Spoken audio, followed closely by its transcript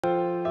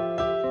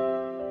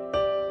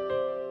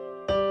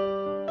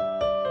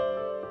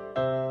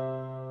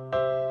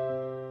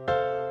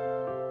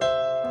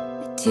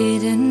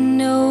Didn't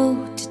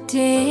know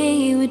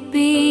today would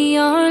be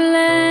our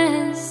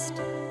last,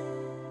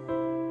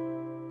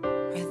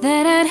 or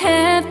that I'd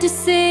have to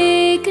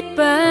say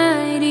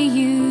goodbye to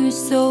you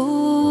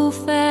so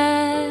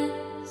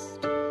fast.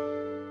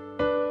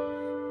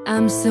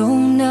 I'm so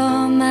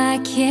numb I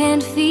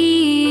can't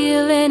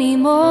feel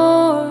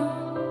anymore.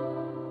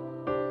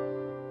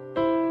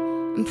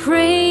 I'm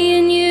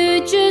praying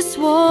you just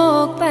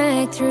walk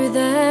back through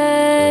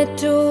that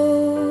door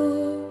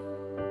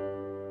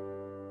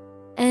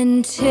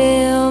and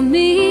tell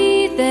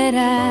me that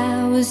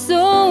I was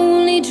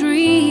only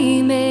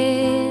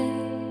dreaming.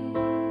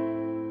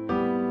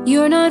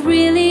 You're not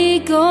really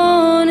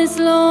gone as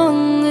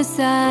long as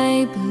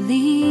I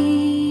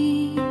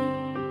believe.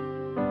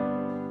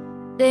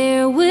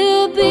 There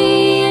will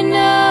be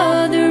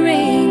another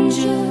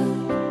angel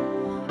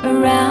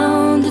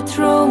around the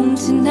throne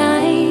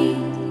tonight.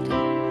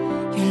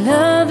 Your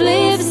love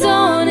lives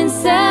on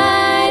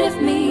inside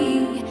of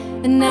me,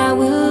 and I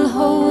will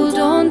hold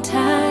on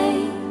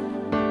tight.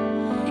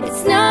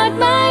 It's not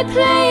my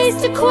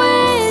place to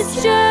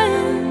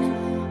question,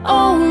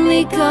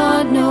 only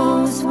God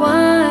knows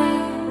why.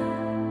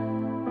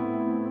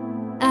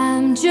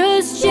 I'm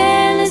just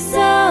jealous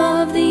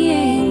of the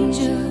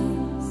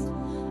angels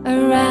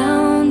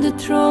around the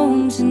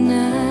throne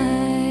tonight.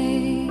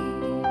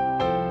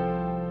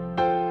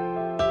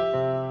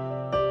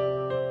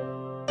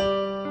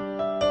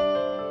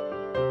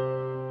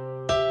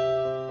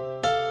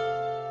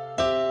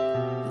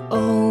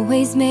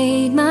 Always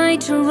made my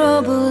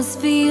troubles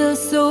feel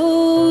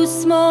so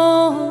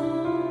small,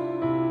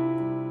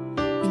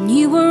 and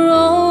you were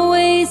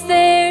always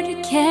there to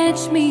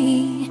catch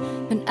me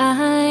when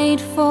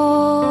I'd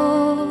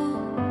fall.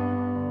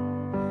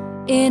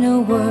 In a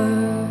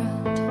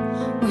world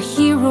where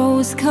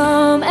heroes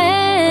come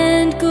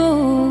and go,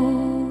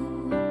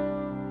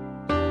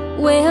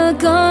 well,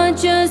 God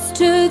just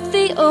took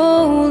the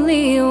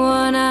only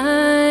one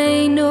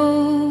I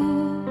know.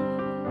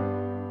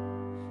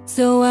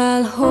 So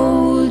I'll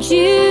hold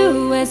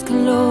you as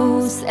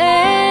close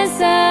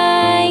as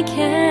I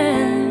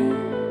can,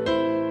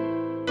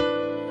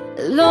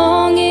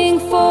 longing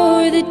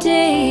for the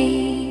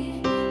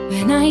day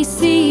when I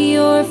see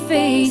your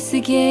face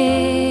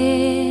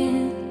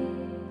again.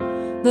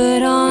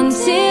 But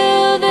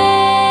until then,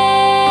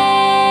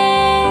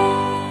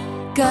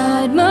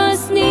 God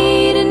must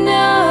need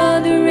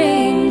another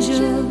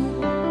angel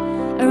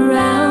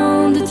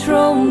around the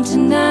throne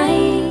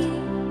tonight.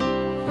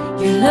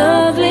 Your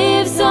love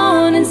lives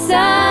on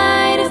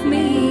inside of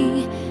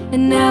me,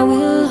 and I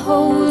will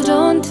hold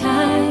on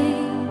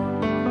tight.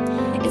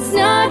 It's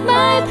not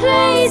my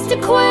place to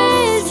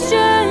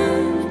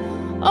question,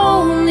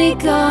 only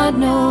God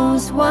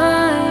knows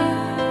why.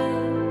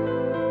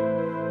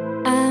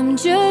 I'm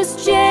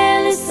just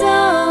jealous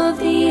of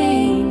the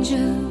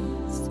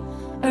angels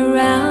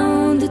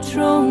around the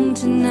throne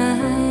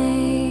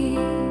tonight,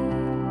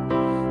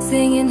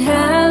 singing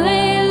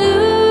hallelujah.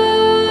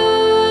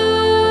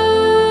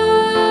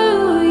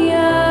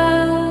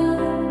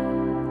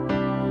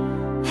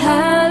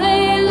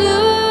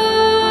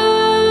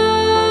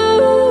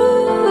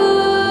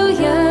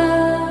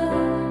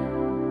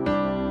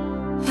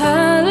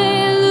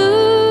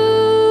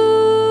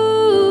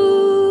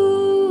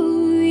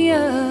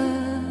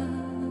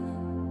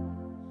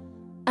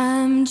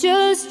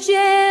 Just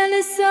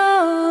jealous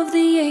of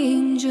the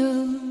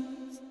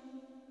angels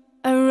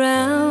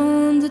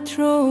around the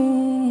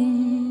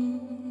throne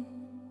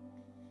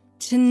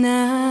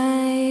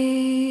tonight.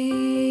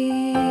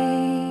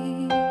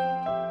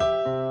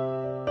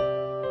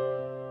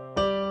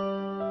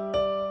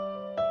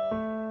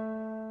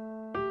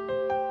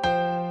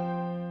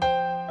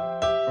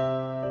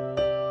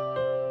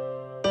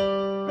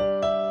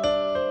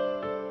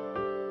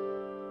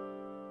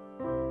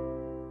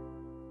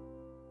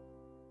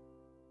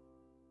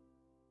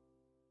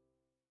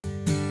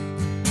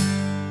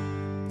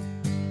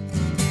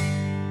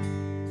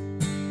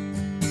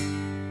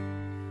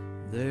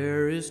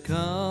 There is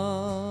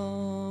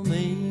coming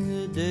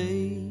a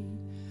day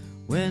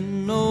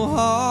when no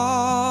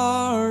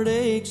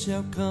heartache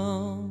shall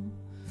come,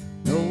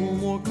 no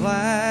more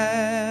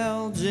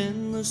clouds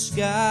in the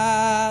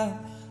sky,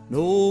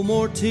 no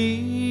more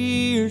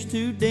tears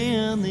to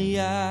dim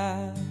the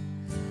eye.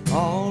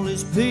 All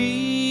is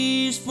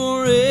peace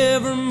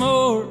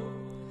forevermore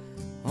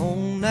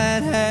on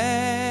that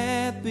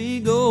happy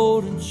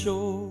golden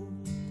shore.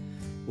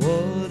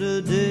 What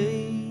a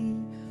day,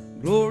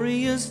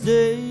 glorious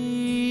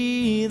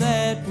day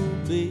that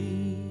will be.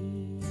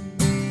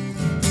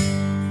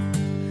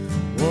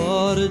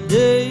 What a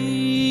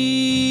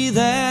day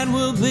that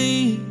will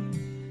be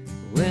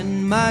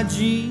when my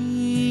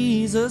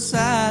Jesus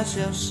I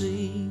shall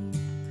see.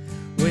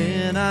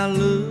 When I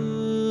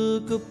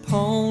look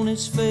upon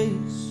His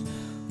face,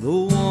 the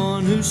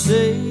one who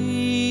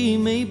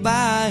saved me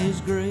by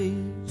His grace.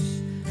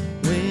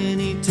 When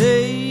He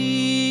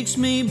takes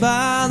me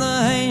by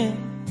the hand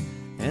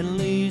and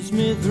leads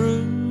me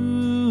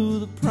through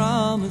the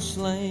promised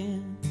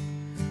land.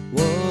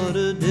 What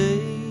a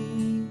day,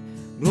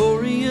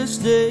 glorious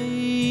day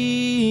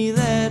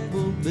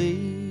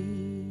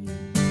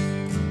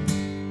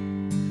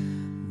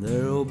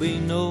There'll be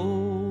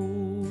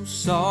no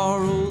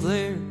sorrow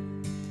there,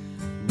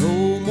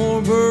 no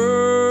more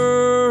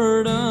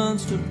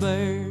burdens to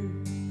bear,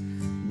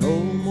 no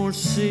more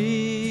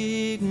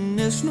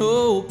sickness,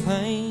 no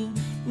pain,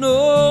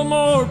 no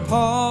more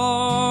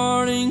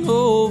parting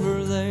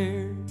over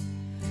there.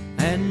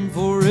 And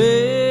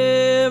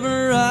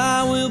forever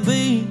I will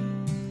be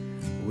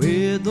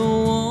with the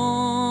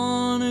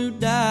one who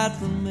died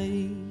for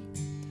me.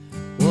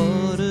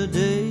 What a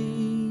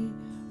day,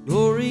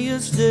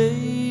 glorious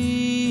day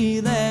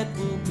that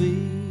will be.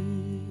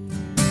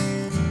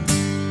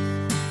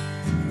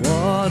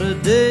 What a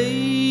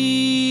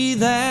day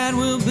that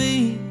will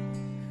be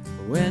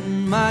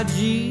when my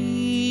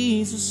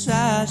Jesus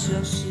I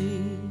shall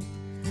see.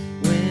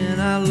 When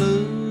I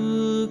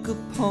look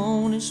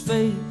upon His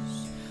face,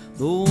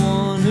 the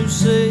one who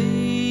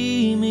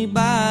saved me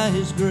by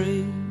His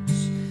grace.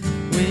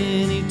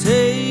 When He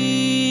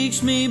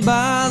takes me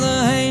by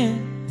the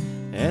hand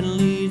and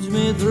leads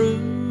me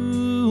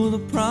through the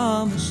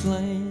promised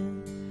land.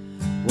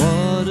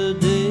 What a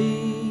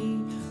day,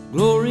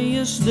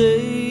 glorious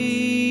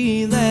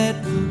day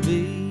that will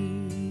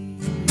be.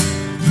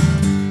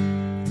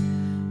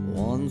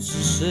 Once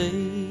a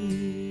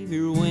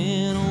Savior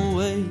went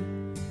away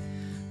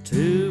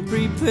to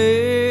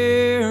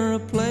prepare a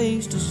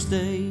place to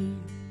stay.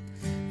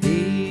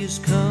 He is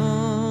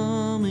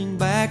coming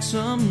back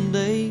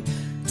someday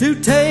to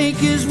take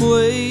His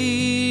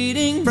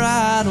waiting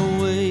bride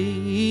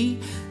away.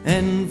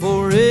 And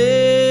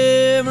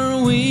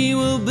forever we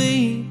will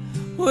be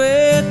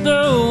with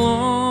the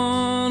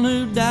one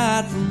who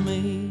died for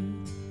me.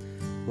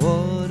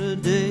 What a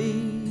day,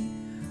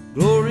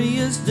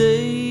 glorious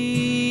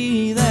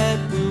day that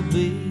will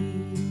be.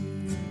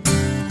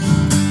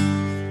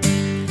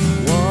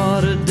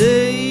 What a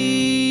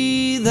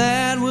day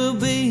that will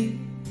be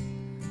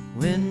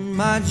when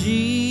my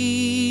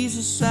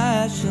Jesus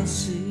I shall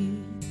see.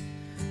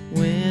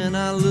 When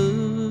I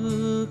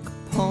look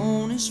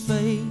upon His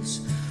face,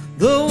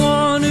 the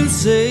one who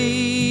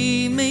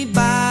saved me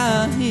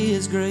by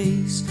His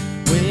grace.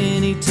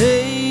 When He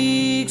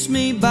takes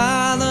me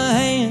by the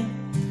hand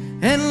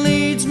and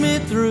leads me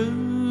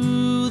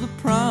through the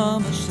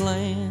promised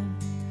land.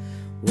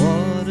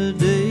 What a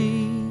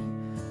day,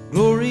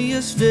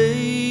 glorious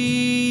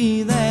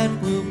day that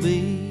will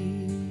be.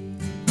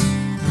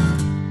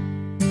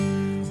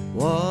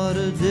 What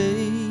a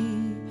day,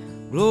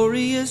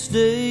 glorious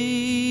day